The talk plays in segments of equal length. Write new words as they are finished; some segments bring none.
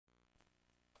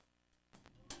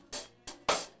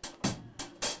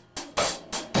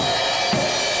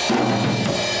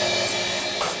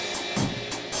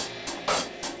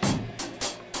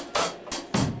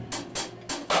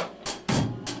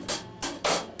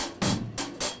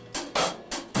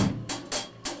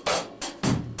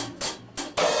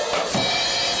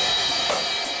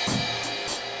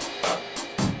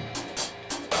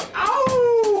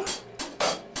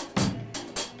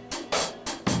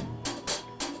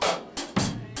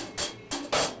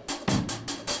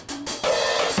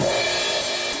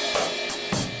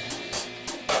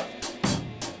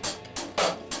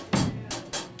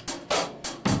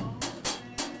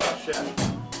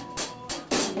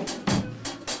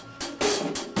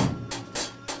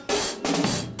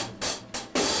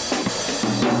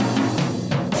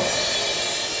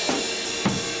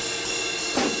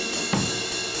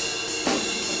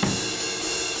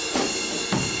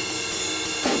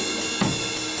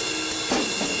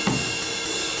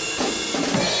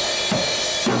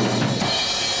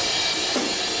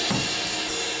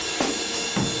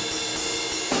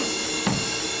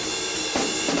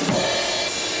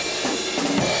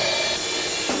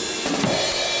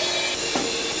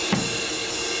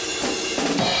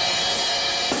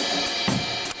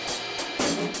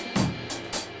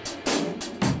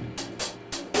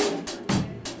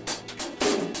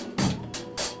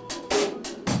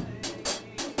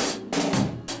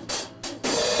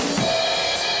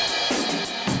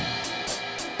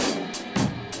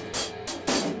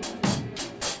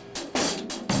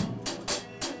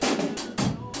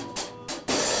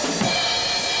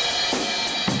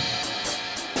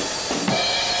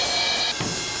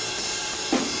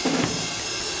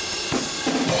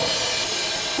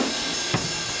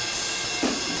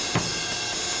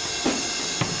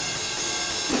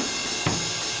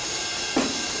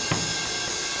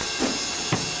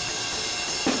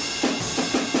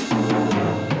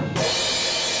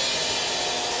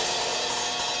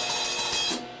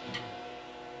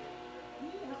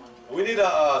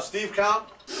Steve count?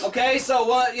 Okay, so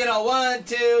one, you know, 1,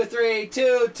 2, 3,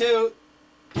 2, 2.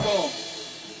 Boom.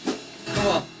 Come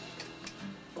on.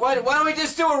 Why don't we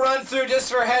just do a run through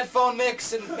just for a headphone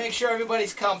mix and make sure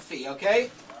everybody's comfy, okay?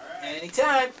 All right.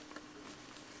 Anytime.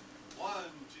 1,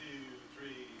 2,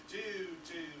 3, 2,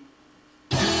 2.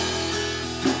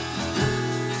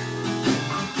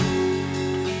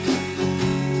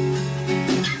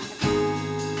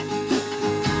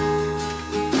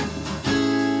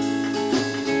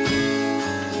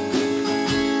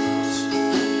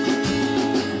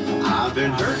 I've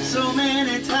been hurt so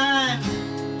many times,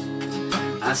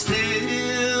 I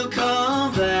still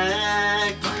come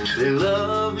back. They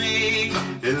love me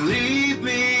and leave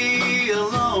me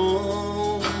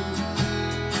alone.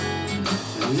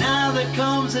 And now there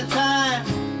comes a time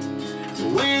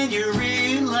when you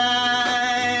realize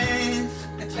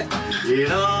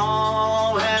it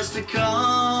all has to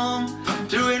come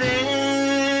to an end.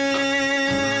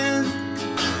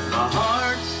 My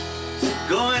heart's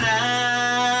going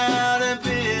out of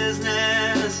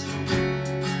business.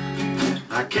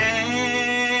 I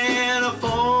can't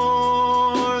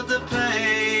afford the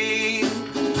pain.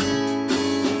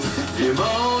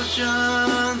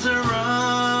 Emotions are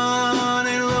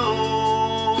running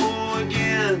low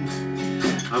again.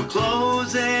 I'm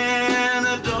closing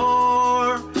the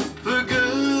door for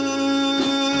good.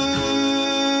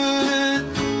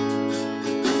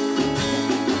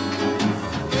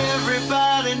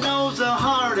 Everybody knows the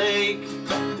heartache.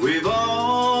 We've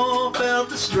all felt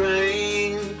the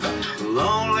strain.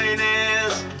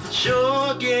 Loneliness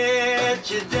sure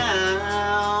gets you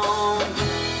down.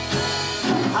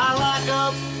 I lock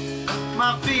up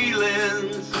my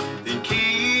feelings and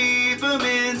keep them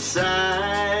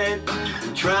inside,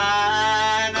 and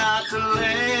try not to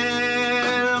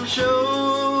let them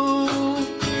show.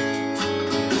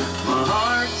 My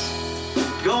heart's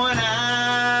going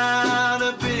out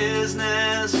of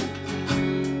business.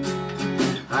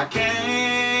 I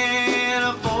can't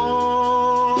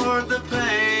afford the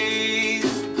pain.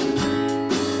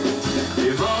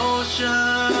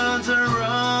 Emotions are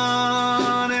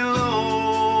running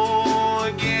low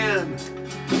again.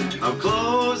 I'm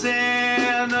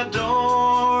closing the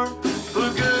door for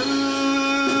good.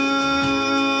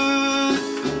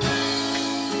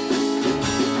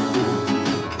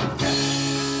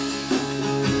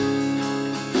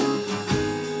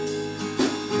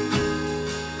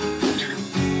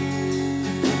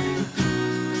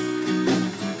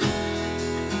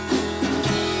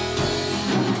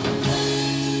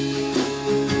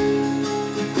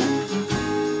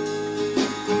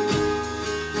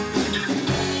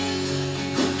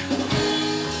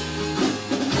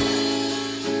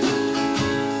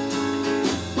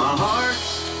 My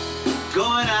heart's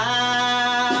going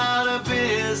out of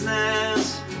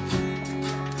business.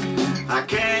 I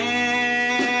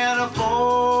can't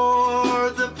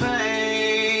afford the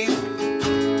pain.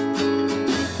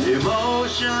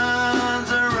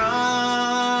 Emotions are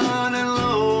running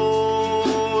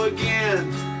low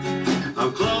again.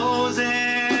 I'm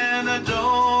closing the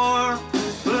door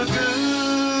for good.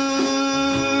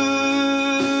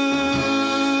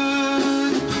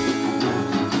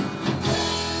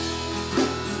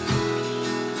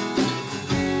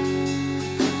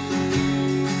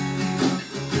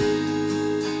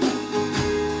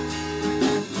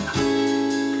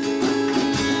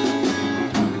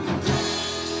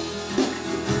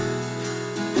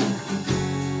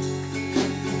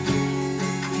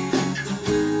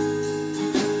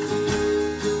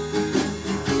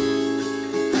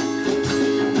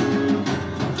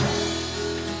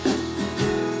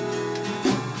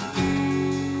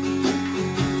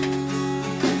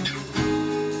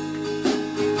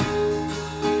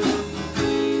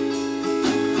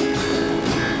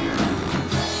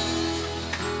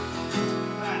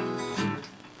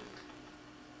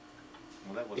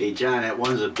 Hey John, that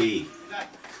one's a B.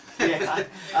 Yeah,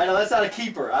 I know that's not a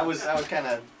keeper. I was kind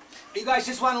of. You guys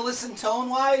just want to listen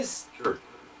tone-wise? Sure.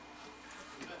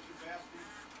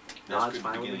 No, it's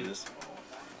fine with me.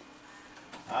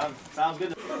 Sounds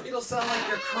good. It'll sound like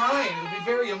you're crying. It'll be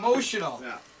very emotional.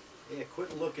 Yeah. Yeah,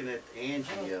 quit looking at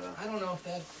Angie. I don't know if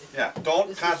that... Yeah,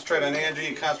 don't concentrate on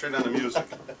Angie, concentrate on the music.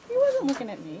 He wasn't looking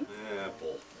at me. Yeah,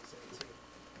 bull.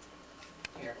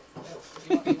 Here.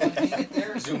 You want to hang it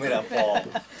there? Zoom in on Paul.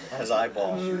 His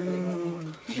eyeballs.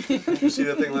 Did you see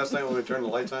that thing last night when we turned the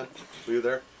lights on? Were you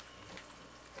there?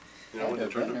 You know, when they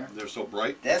turned them, they're so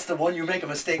bright. That's the one you make a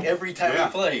mistake every time Yeah.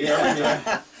 we play.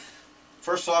 Yeah.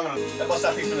 First song on That must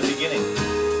not be from the beginning.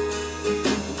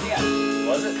 Yeah.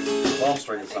 Was it? Wall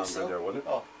Street sound so. good there, wouldn't it?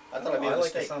 Oh, I thought I made a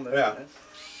mistake. Yeah.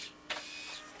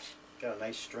 Got a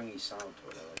nice stringy sound to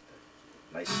it. I like that.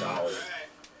 Nice solid.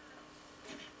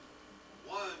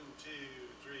 One, two,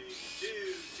 three,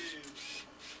 two, two.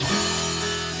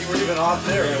 See, we're even off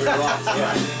there. Yeah, we were off.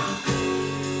 Yeah.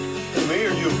 Me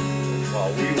or you? Well,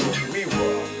 we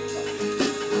were off.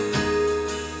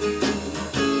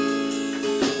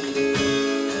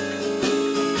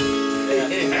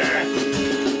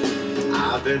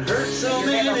 I've been hurt so You're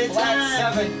in a many flat times.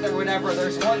 seventh or whatever.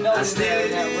 There's one note I in there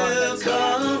in that run still that's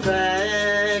come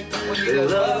back. when you They go,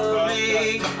 love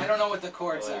me. I don't know what the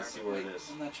chords Well, are. let's see where it is.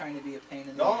 I'm not trying to be a pain in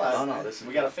the No, ass. No, this is-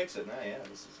 we gotta fix it now. Yeah,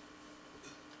 this is.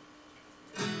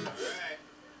 Alright.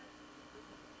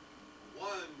 One,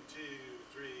 two,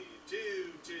 three,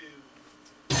 two, two.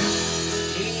 E,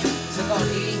 is it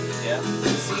called E? Yeah.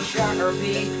 C sharp or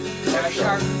B? F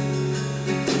sharp?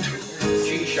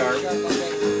 G sharp. Okay.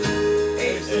 A.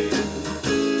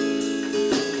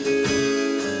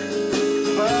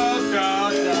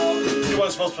 You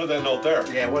wasn't supposed to put that note there.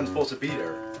 Yeah, it wasn't supposed to be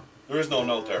there. There is no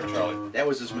note there, Charlie. That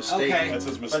was his mistake. Okay. That's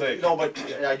his But, mistake. no, but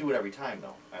I do it every time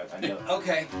though. I know.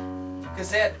 Okay. Because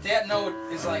that note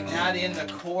is like not in the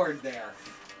chord there.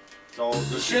 So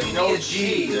there Should should be be no a G.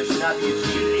 G. There should not be a It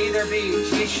G. should either be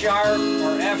G sharp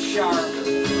or F sharp. Let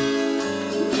me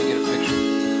get a picture.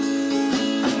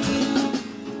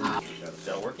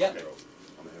 That'll work. Yep. Okay.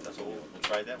 That's what we'll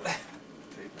try that one.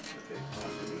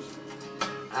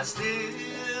 I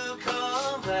still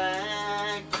come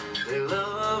back. They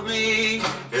love me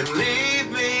and leave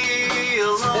me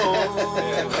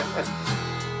alone.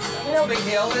 No big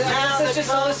deal. It's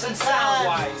just a listen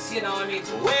sound-wise, you know. I mean,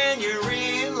 When you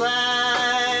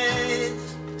realize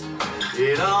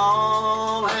it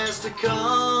all has to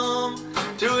come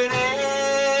to an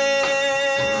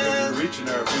end. You're reaching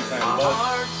there a few My times, bud.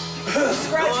 heart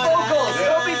scratch vocals.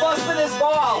 Don't be busting his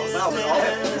balls.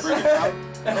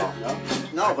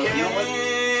 No, but you know what?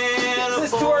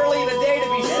 This is too early in the day to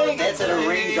be singing. That's at a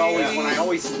range always when I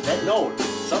always that note.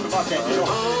 Something about that note.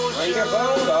 Right here,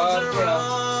 hold on, you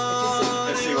know.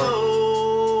 Let's see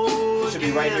where. It should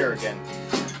be right here again.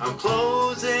 I'm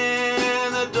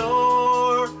closing the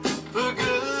door for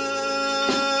good.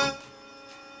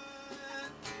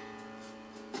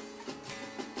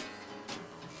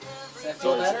 Does that So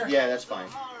feel it's- better? Yeah, that's fine.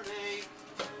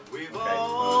 We've Okay.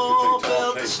 all It's gonna take 12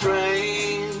 felt the takes.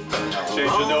 strain.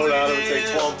 Change the note out, it'll take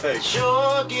 12 takes.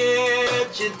 Sure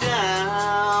get you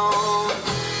down.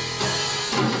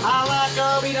 I like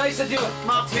It'd be nice to do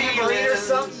my a tambourine or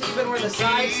something, even where the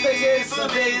side stick is. Keep 'em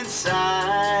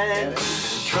inside.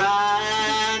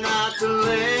 Try not to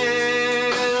let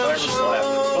 'em show.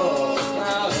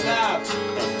 Oh, stop.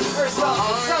 Or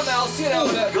something else, you know.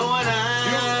 Going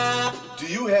out. Do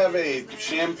you have a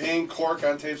champagne cork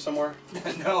on tape somewhere?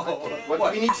 No.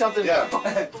 What? We need something. Yeah.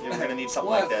 Yeah, we're gonna need something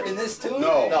What, like in that. this tune?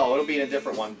 No. No, it'll be in a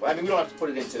different one. I mean, we don't have to put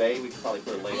it in today. We can probably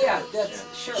put it later. Yeah, that's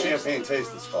sure. Champagne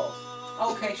taste, it's called.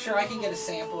 Okay, sure, I can get a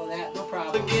sample of that. No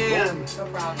problem. Again. No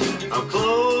problem. I'm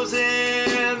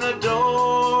closing the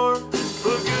door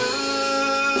for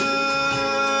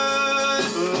good.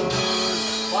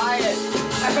 Quiet.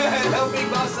 Don't be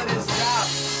busting his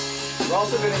chops. We're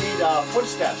also gonna need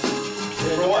footsteps.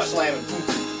 For Door what? slamming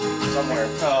somewhere.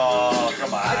 Oh,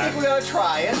 come I think on. we ought to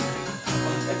try it.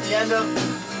 At the end of,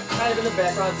 kind of in the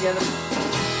background, at the end of,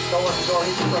 don't let the door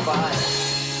hit you from behind.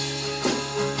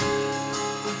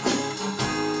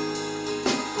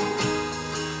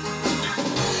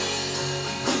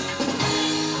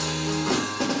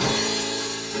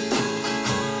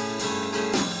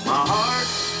 My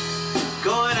heart's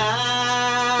going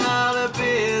out of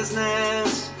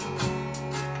business.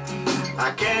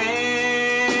 I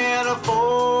can't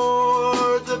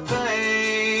afford the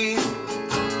pain.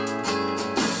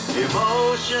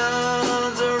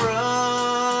 Emotions are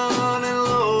running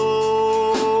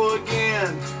low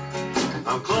again.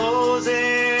 I'm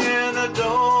closing the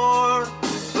door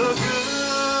for good.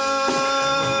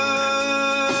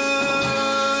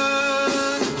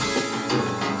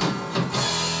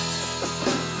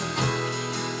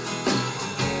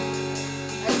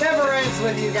 It never ends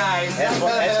with you guys. That's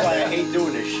why I hate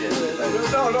doing this shit. No.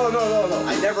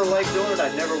 I never like doing it.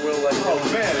 I never will like Oh, doing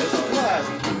it. man, it's a blast.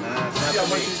 Nah, it's not See how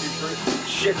for much me. you drink.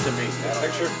 Shit to me.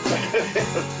 Picture?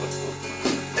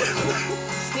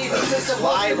 Steve, this is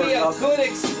supposed to be a good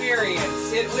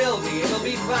experience. It will be. It'll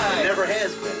be It fine. never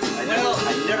has been. I Well,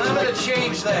 never I'm liked gonna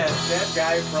change that. That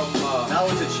guy from Now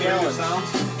it's a Radio challenge. Sounds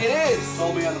It is.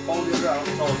 told me on the phone the other day,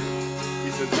 I told him,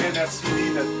 he said, man, that CD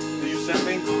that you sent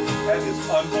me, that is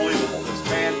unbelievable. It's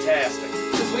fantastic.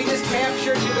 Because we just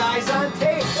captured you guys on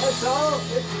tape. That's all.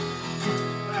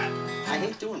 I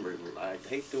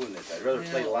hate doing this. I'd rather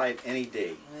play live any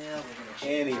day. Well, we're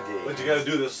gonna Any day. But you gotta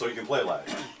do this so you can play live.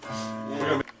 We're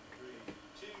gonna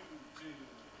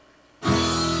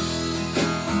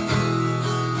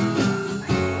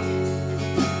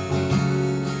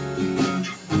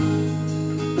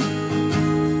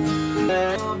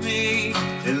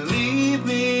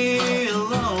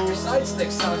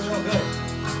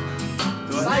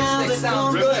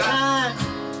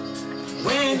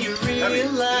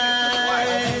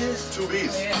realize Two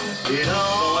B's. it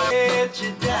all gets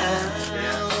you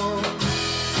down.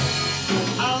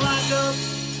 I lock up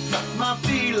my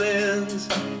feelings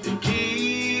and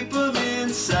keep them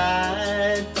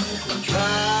inside.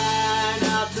 Try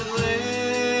not to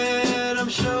let them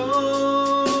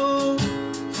show.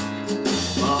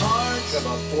 My heart's Got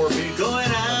about 4 beats. going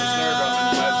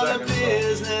out of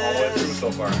business. All the way through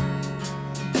so far.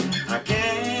 I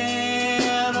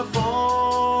can't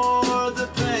afford the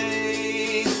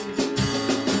pain.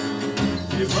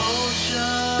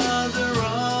 Emotions are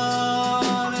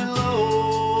running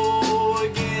low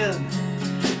again.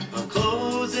 I'm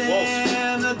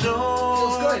closing the door.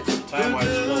 Feels good. Time-wise,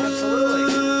 close. Absolutely.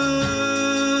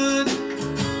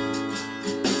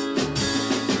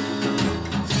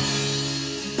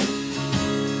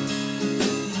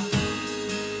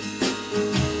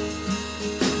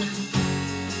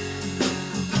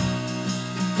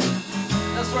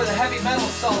 That's where the heavy metal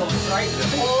solo is, right?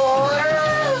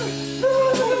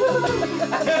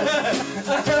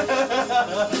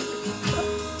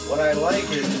 What I like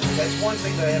is, that's one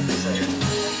thing that I have to say,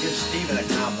 give Steven a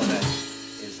compliment,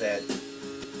 is that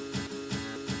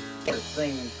the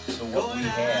thing to what we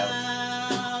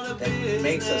have that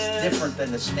makes us different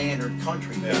than the standard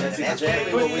country. Yeah. And that's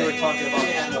exactly what we were talking about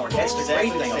this morning. That's the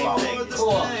great thing about it.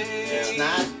 Cool. It's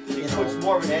not, you know, Puts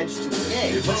more of an edge to it.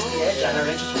 yeah, it puts the edge on our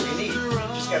edge, is what we need.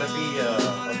 Just gotta be a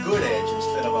good edge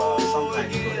instead of a some kind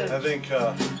of good edge. I think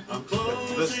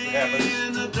if this happens,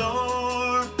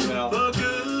 you know,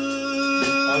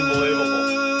 unbelievable.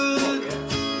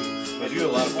 But you had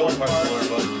a lot of film parts to learn,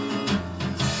 bud.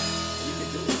 You can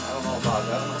do it. I don't know about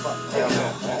that. I don't know about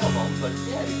all of them, but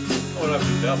yeah. I wouldn't have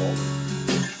to do devil.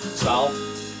 South.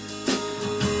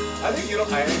 I think, you know,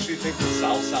 I actually think the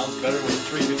South sounds better with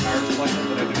 3 guitars playing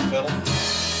than I do fiddle. I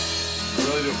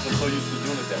really do. I'm so used to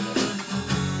doing it that way.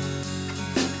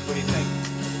 What do you think?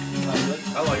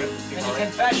 I like it. Any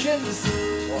confessions?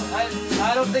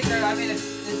 I don't think they're, I mean, it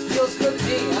feels good to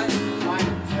me. Fine.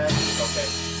 Okay.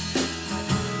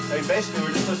 I mean, basically,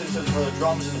 we're just listening to for the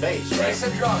drums and the bass, right? Bass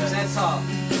and drums, that's all.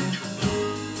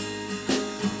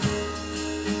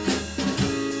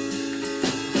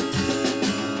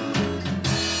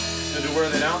 Gonna do Where Are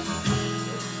They Now?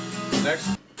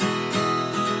 Next.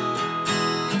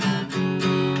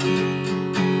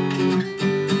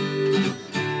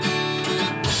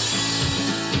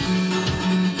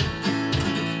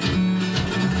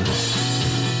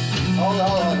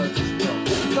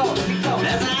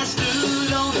 As I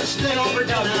stood on the stage, I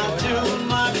tuned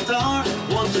my guitar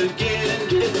once again,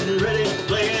 getting ready,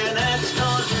 playing at this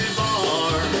country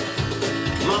bar.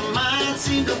 My mind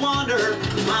seemed to wander,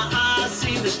 my eyes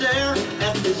seemed to stare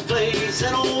at this place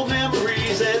and old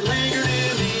memories that lingered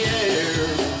in the air.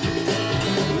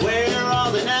 Where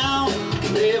are they now?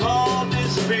 They've all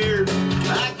disappeared.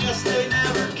 I guess they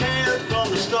never cared from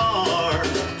the start.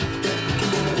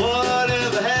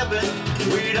 Whatever happened,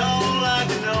 we'd all like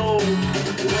to know.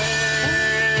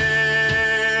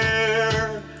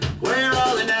 Where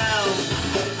are they now?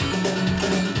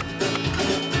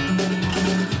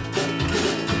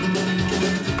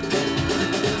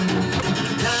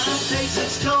 Time takes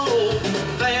its toll,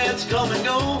 fads come and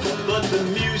go, but the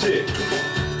music,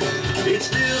 it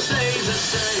still stays the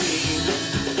same.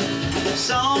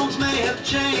 Songs may have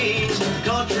changed,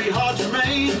 country hearts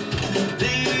remain.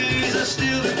 These are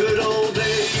still the good old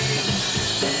days.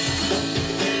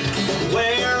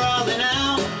 Where are they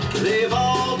now? They've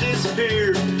all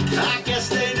disappeared. I guess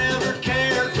they never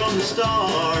cared from the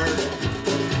start.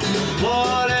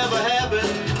 Whatever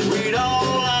happened, we'd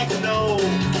all like to know.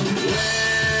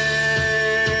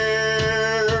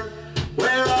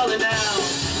 Where are they now?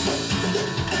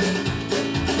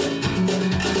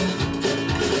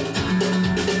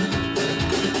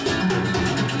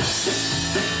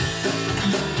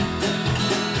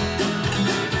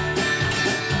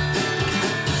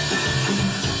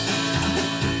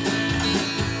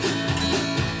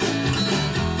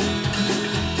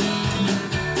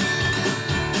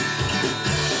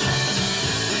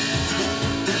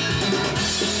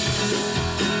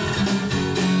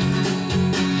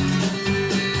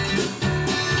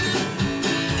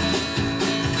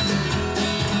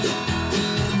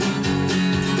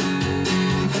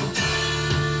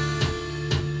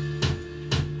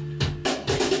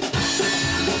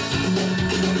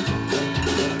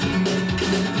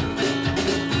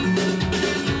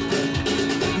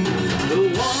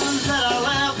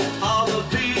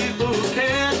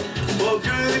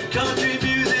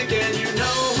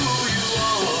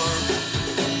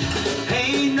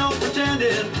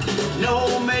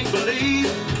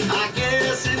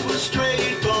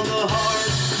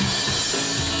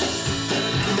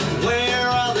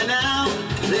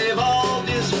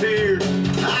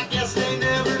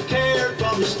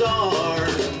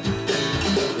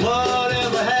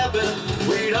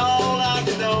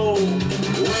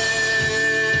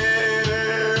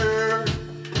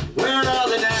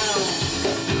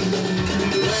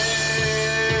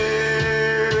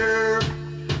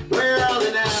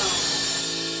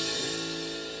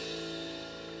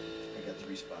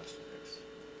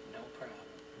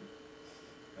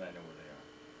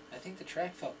 think the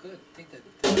track felt good. I think that.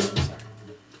 Sorry.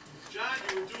 John,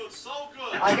 you were doing so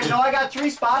good. I got 3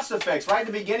 spots to fix. Right at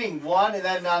the beginning, 1, and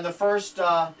then on the first,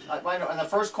 on the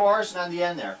first chorus and on the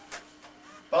end there.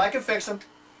 But I can fix them.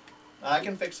 I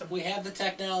can fix them. We have the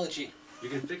technology. You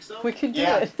can fix them? We can do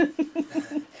Yeah. it. I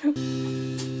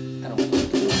don't want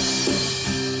to.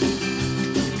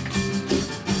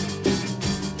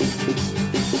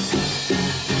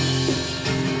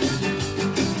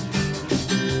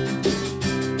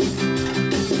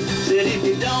 Said if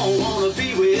you don't wanna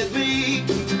be with me,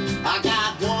 I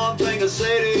got one thing to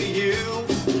say to you.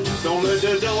 Don't let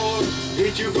the door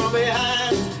hit you from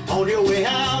behind on your way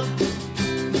out.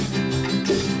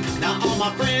 Now all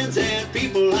my friends and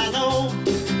people I know,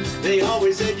 they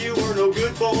always said you were no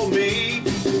good for me.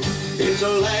 It's the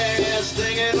last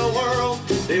thing in the world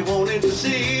they wanted to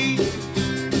see.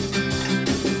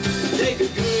 Take a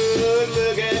good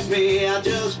look at me, I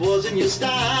just wasn't your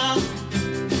style.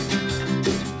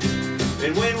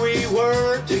 And when we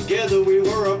were together, we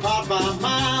were apart by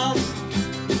miles.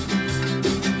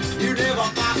 You never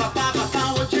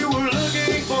found what you were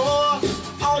looking for.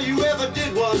 All you ever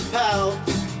did was pout.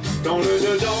 Don't let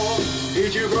the door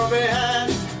hit you from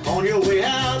behind on your way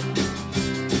out.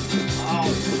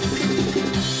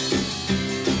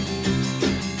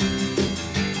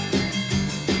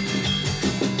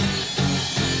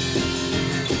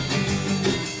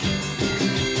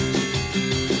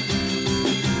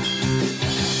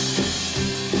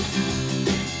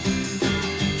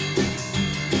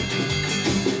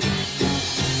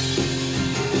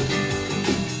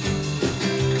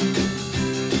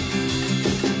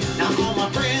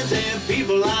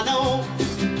 People I know,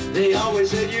 they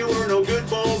always said you were no good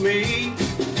for me.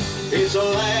 It's the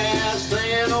last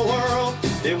thing in the world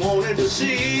they wanted to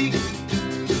see.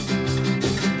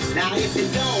 Now if you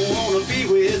don't want to be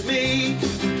with me,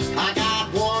 I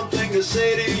got one thing to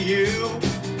say to you.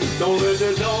 Don't let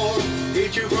the door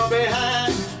hit you from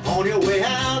behind on your way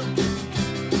out.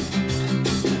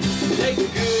 Take a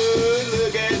good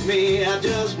look at me, I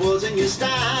just wasn't your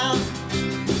style.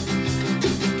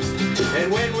 And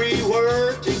when we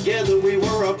were together, we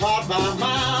were apart by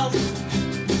miles.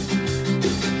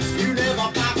 You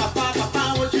never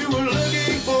found what you were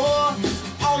looking for.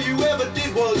 All you ever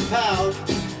did was pout.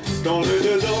 Don't let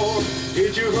the door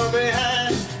hit you from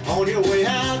behind on your way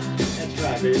out. That's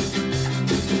right, baby.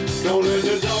 Don't let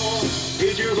the door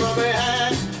hit you from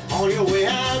behind on your way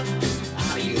out.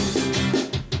 Out of you.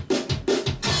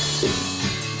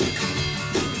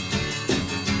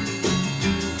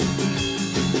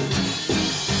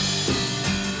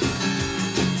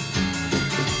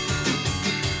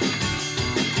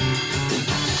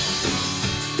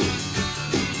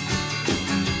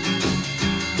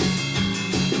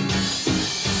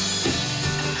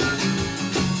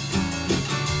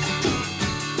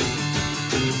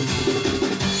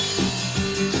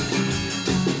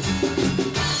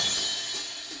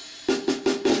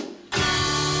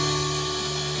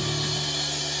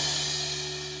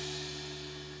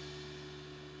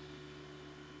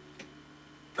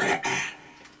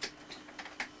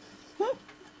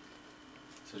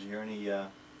 So did you hear any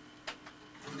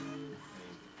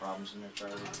problems in there,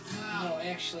 Charlie? No,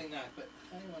 actually not. But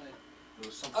I want to. There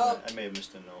was something, I may have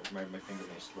missed a note. My finger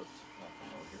may have slipped off the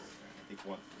note here. I think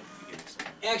one at the beginning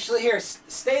somewhere. Actually, here,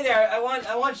 stay there. I want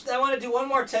to do one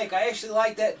more take. I actually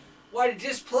like that. Why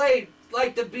just play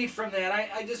like the beat from that?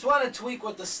 I just want to tweak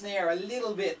with the snare a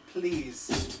little bit,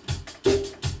 please.